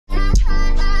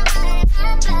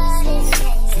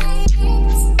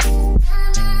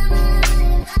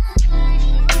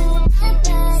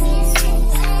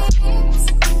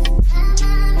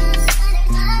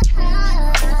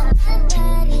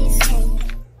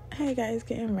Alright guys,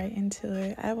 getting right into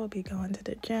it. I will be going to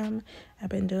the gym. I've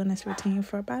been doing this routine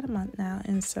for about a month now,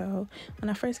 and so when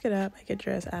I first get up, I get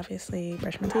dressed, obviously,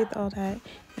 brush my teeth, all that,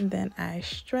 and then I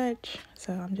stretch.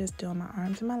 So I'm just doing my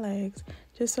arms and my legs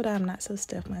just so that I'm not so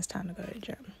stiff when it's time to go to the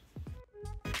gym.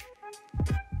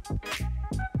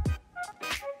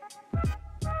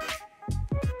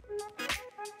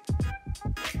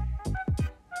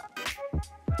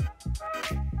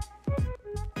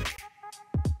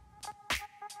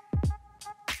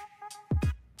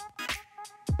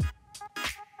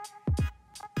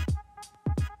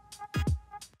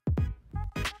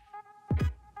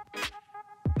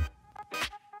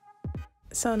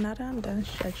 So now that I'm done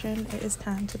stretching, it is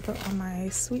time to put on my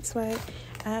Sweet Sweat.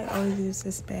 I always use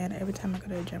this band every time I go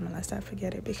to the gym unless I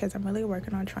forget it, because I'm really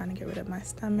working on trying to get rid of my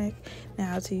stomach.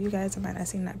 Now to you guys, it might not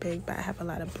seem that big, but I have a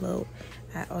lot of bloat.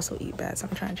 I also eat bad, so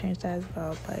I'm trying to change that as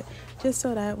well. But just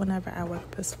so that whenever I work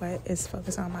up a sweat, it's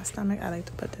focused on my stomach, I like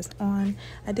to put this on.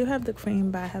 I do have the cream,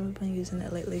 but I haven't been using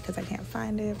it lately because I can't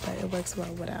find it, but it works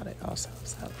well without it also.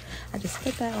 So I just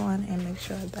put that on and make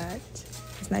sure that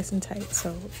it's nice and tight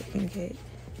so it can get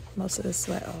most of the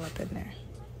sweat all up in there.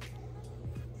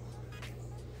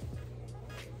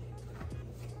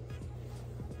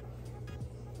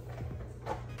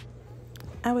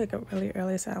 I wake up really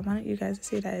early, so I wanted you guys to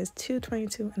see that it's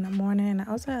 2:22 in the morning.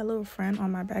 I also had a little friend on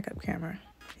my backup camera.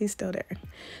 He's still there.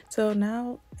 So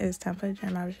now it's time for the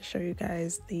gym. I was just show you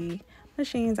guys the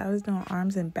machines. I was doing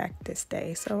arms and back this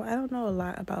day, so I don't know a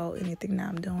lot about anything that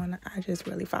I'm doing. I just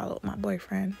really followed my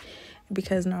boyfriend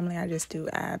because normally I just do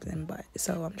abs and butt,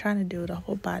 so I'm trying to do the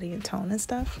whole body and tone and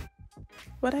stuff.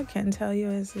 What I can tell you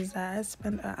is that I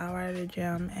spend an hour at the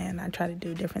gym and I try to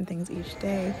do different things each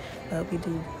day. We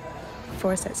do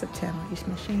 4 sets of 10 on each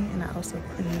machine, and I also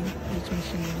clean each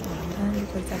machine when I'm done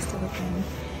because that's still a thing.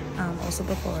 Also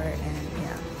before, and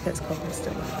yeah, because COVID is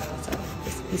still going on, so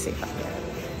just be safe out there.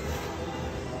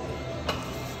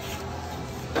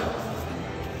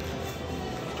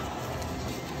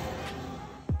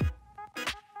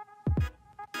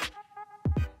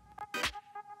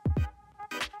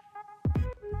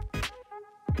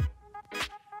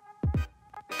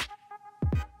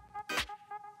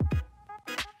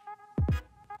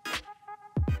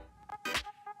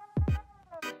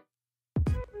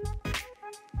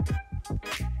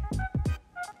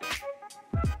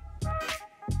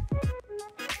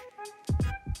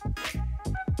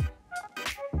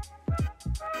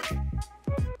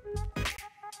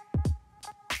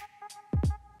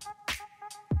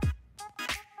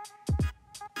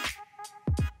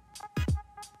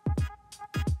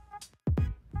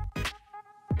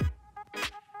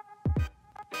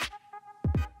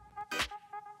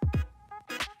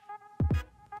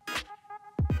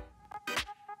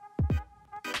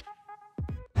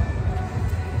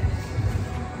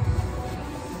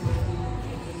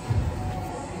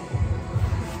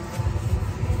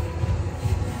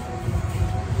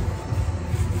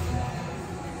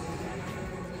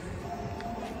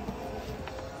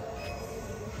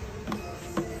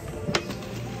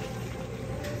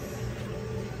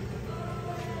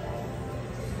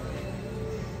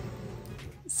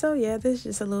 So yeah, this is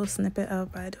just a little snippet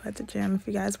of what I do at the gym. If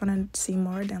you guys want to see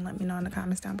more, then let me know in the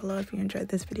comments down below. If you enjoyed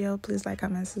this video, please like,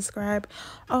 comment, and subscribe.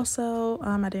 Also,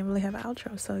 I didn't really have an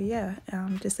outro, so yeah,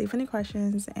 just leave any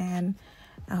questions, and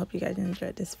I hope you guys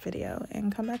enjoyed this video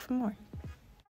and come back for more.